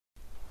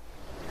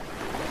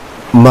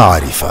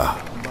معرفة.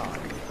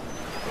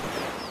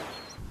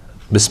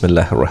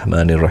 Bismillahir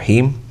Rahmanir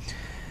Rahim.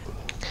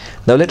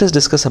 Now let us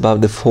discuss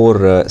about the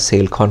four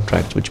sale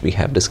contracts which we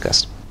have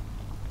discussed.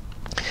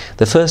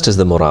 The first is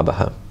the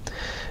Murabaha.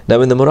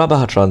 Now in the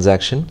Murabaha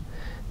transaction,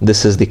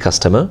 this is the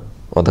customer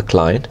or the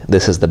client,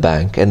 this is the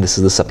bank, and this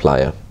is the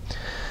supplier.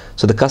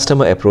 So the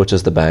customer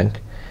approaches the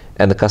bank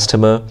and the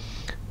customer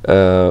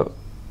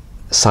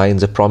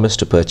signs a promise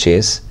to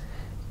purchase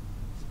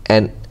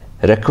and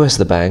requests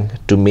the bank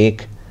to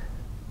make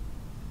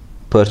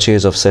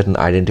purchase of certain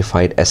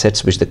identified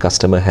assets which the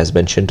customer has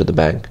mentioned to the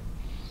bank.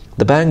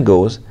 The bank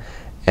goes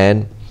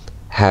and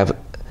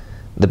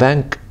the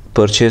bank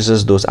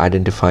purchases those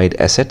identified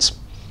assets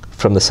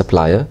from the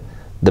supplier.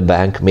 The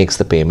bank makes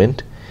the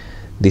payment.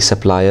 The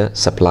supplier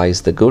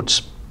supplies the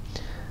goods.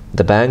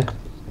 The bank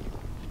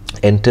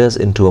enters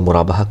into a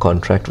Murabaha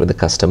contract with the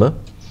customer.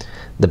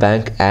 The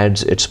bank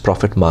adds its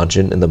profit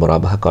margin in the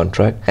Murabaha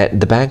contract.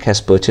 The bank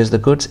has purchased the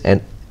goods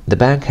and the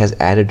bank has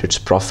added its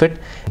profit,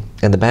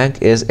 and the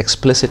bank is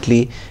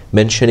explicitly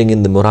mentioning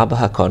in the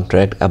Murabaha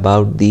contract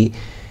about the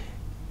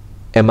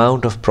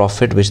amount of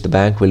profit which the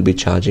bank will be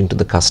charging to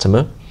the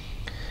customer.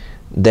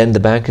 Then the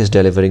bank is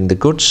delivering the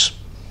goods,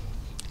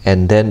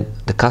 and then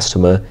the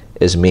customer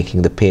is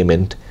making the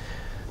payment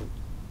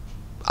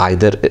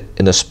either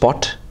in a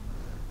spot.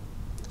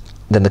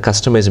 Then the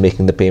customer is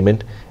making the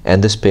payment,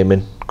 and this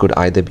payment could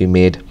either be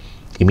made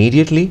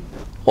immediately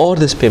or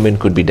this payment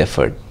could be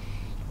deferred.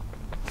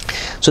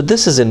 So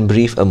this is in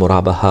brief a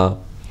Murabaha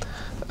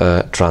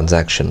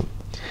transaction.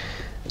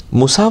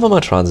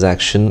 Musawama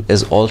transaction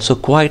is also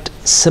quite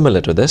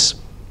similar to this,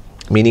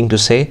 meaning to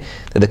say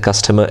that the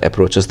customer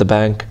approaches the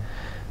bank.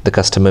 The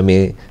customer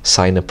may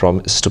sign a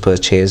promise to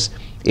purchase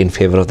in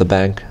favor of the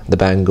bank. The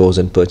bank goes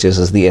and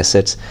purchases the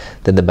assets.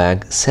 Then the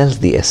bank sells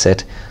the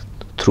asset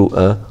through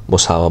a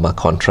Musawama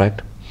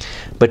contract.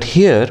 But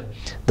here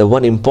the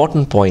one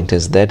important point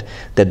is that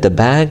the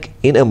bank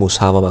in a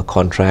Musawama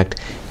contract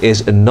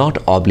is not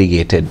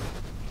obligated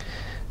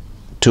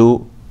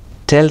to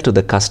tell to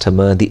the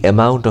customer the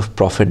amount of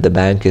profit the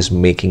bank is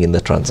making in the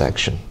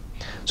transaction.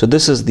 So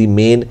this is the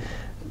main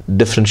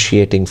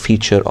differentiating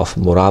feature of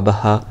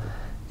Murabaha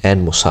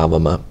and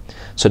Musawama.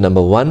 So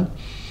number one,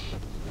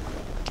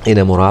 in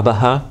a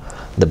Murabaha,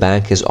 the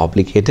bank is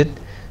obligated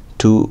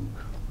to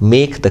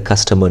make the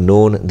customer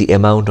known the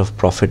amount of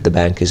profit the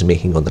bank is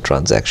making on the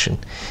transaction.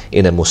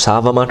 In a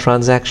Musawama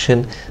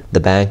transaction,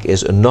 the bank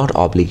is not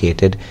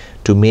obligated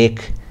to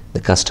make the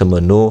customer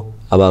know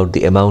about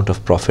the amount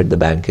of profit the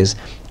bank is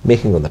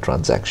making on the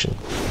transaction.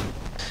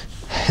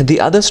 The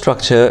other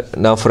structure,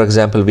 now for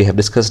example, we have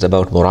discussed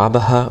about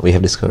Murabaha, we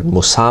have discussed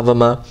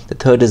Musawama. The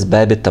third is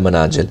Bai-bit Taman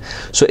Ajal.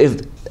 So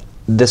if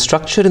the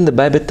structure in the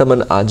Bai-bit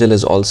Taman Ajal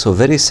is also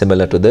very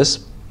similar to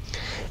this,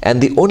 and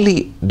the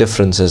only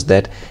difference is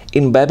that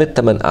in Bai-bit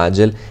Taman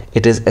Ajal,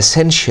 it is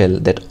essential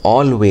that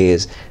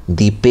always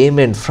the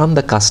payment from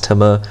the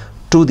customer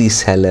to the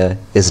seller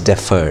is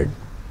deferred.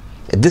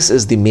 This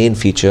is the main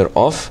feature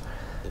of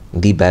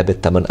the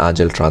Bai-bit Taman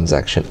Ajal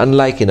transaction,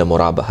 unlike in a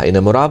Murabaha. In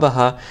a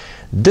Murabaha,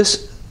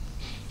 this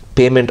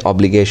payment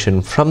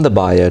obligation from the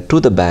buyer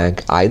to the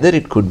bank, either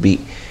it could be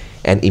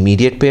an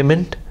immediate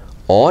payment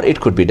or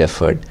it could be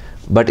deferred.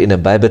 But in a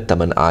Bai-bit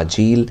Taman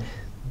Ajal,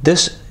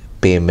 this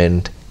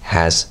payment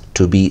has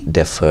to be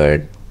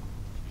deferred.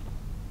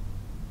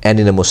 And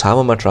in a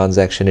Musawama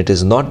transaction, it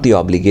is not the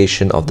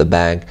obligation of the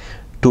bank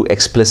to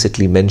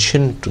explicitly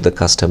mention to the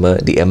customer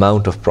the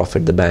amount of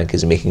profit the bank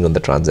is making on the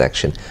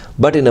transaction.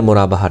 But in a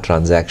Murabaha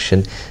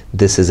transaction,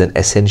 this is an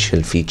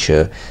essential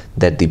feature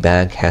that the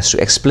bank has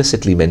to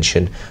explicitly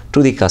mention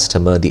to the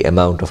customer the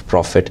amount of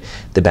profit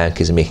the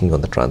bank is making on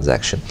the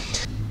transaction.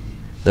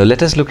 Now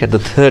let us look at the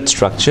third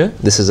structure.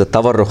 This is a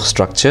Tawarrukh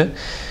structure,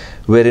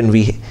 wherein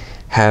we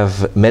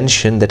have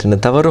mentioned that in a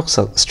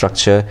Tawarrukh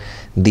structure,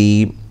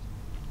 the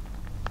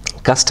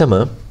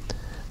customer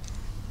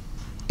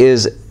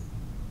is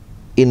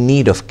in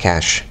need of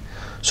cash.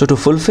 So to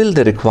fulfill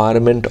the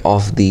requirement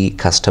of the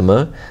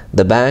customer,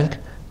 the bank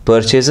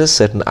purchases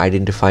certain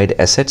identified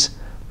assets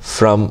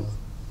from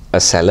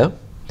a seller.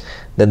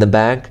 Then the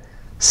bank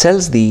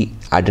sells the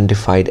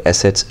identified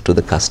assets to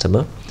the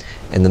customer,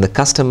 and then the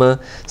customer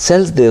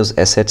sells those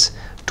assets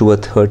to a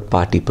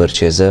third-party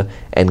purchaser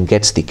and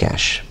gets the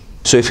cash.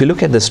 So if you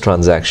look at this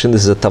transaction,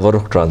 this is a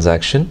Tawarrukh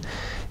transaction.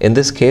 In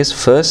this case,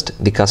 first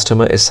the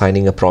customer is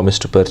signing a promise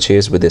to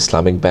purchase with the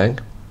Islamic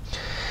bank.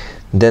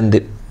 Then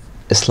the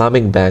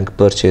Islamic bank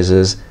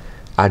purchases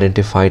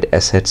identified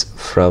assets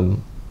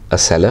from a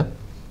seller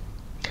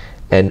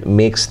and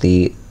makes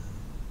the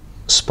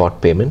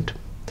spot payment.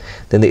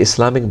 Then the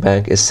Islamic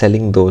bank is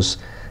selling those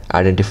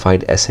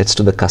identified assets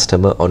to the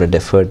customer on a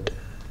deferred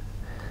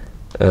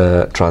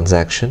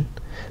transaction.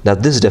 Now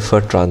this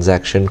deferred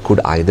transaction could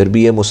either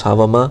be a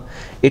Musawama,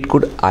 it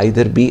could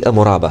either be a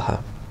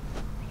Murabaha,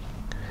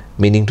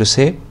 meaning to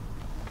say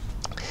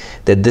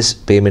that this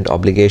payment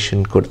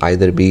obligation could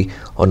either be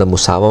on a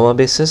Musawama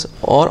basis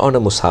or on a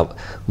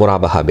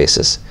Murabaha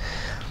basis.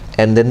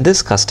 And then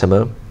this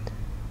customer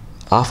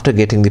after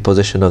getting the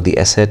possession of the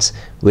assets,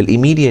 will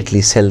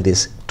immediately sell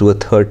this to a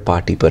third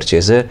party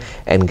purchaser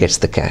and gets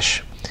the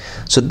cash.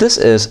 So this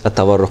is a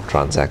tawarruk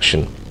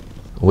transaction,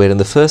 where in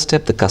the first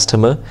step the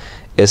customer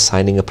is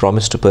signing a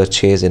promise to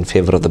purchase in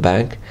favor of the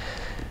bank.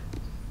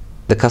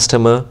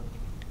 Then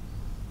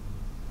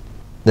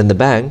the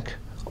bank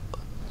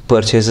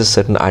purchases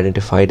certain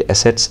identified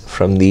assets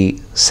from the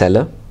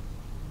seller.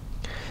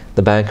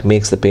 The bank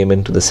makes the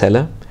payment to the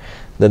seller.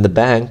 Then the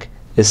bank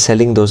is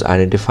selling those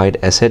identified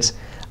assets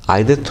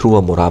either through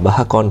a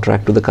Murabaha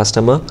contract to the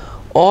customer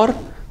or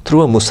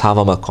through a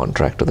Musawama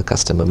contract to the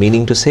customer,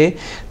 meaning to say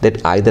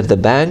that either the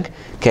bank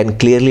can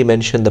clearly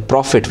mention the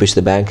profit which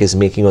the bank is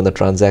making on the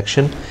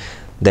transaction,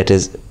 that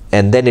is,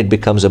 and then it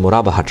becomes a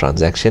Murabaha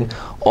transaction,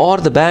 or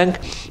the bank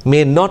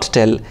may not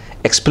tell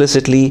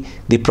explicitly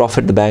the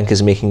profit the bank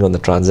is making on the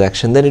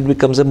transaction, then it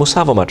becomes a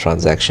Musawama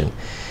transaction.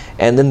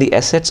 And then the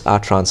assets are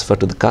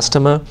transferred to the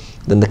customer.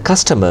 Then the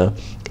customer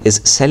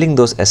is selling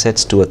those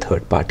assets to a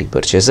third party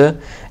purchaser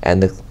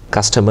and the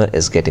customer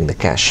is getting the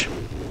cash.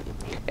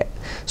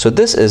 So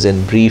this is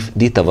in brief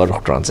the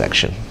tawarruk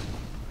transaction.